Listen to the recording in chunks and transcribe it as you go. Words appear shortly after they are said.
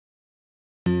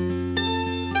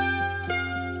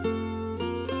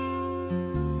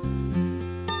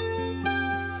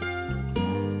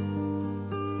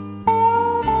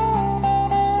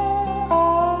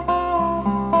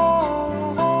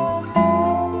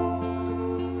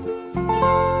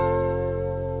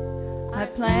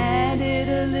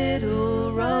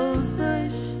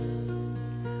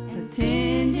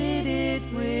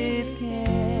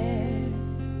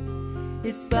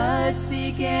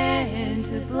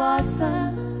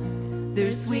blossom,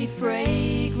 their sweet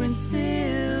fragrance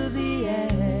filled the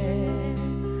air.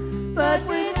 But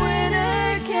when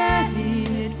winter came,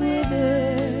 it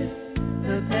withered,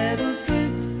 the petals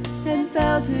drooped and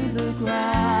fell to the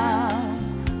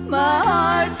ground. My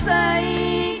heart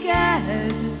sank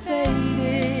as it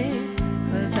faded,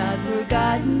 'cause I'd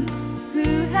forgotten who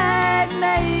had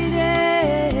made it.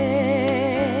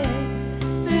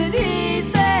 Then he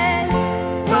said,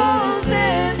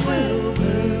 roses will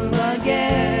bloom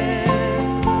again,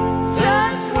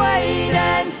 just wait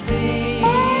and see.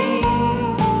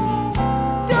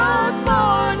 Don't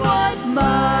mourn what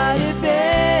might have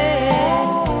been,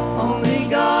 only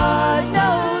God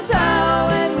knows how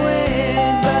and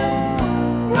when, but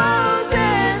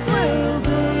roses will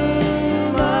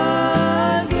bloom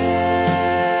again.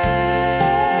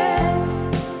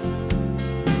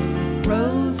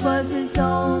 Rose was his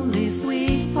only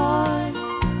sweetheart,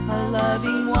 a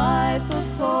loving wife of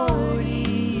 40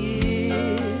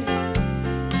 years.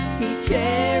 He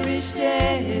cherished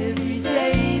every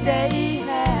day they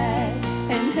had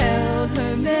and held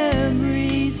her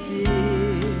memory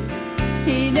still.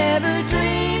 He never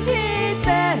dreamed he'd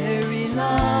marry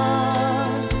long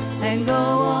and go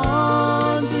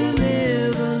on to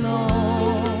live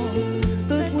alone.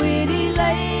 But when he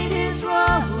laid his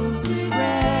rose to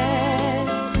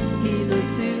rest, he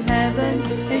looked to heaven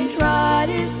and tried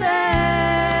his best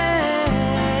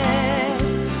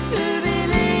to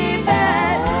believe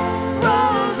that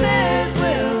roses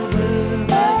will bloom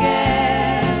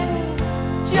again.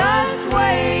 Just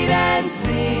wait and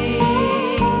see.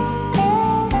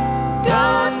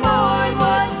 Don't mourn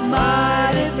what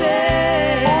might have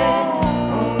been,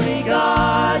 only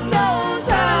God knows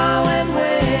how and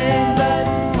when, but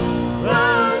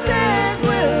roses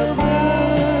will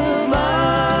bloom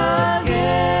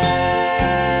again.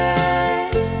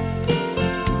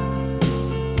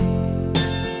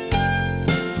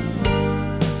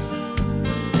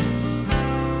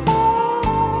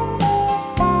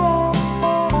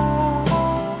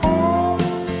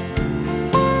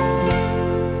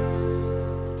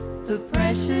 The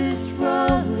precious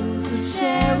rose of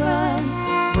Sharon,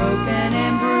 broken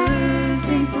and bruised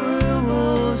in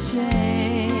cruel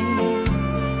shame,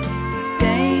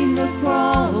 stained the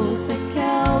cross at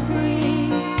Calvary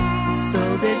so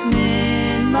that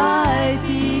men might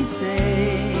be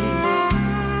saved.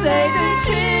 Satan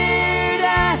cheered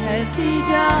as he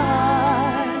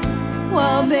died,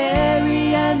 while Mary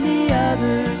and the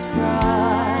others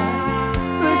cried.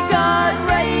 But God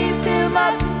raised him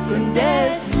up from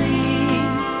dead sleep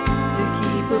to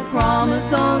keep a promise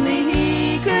only he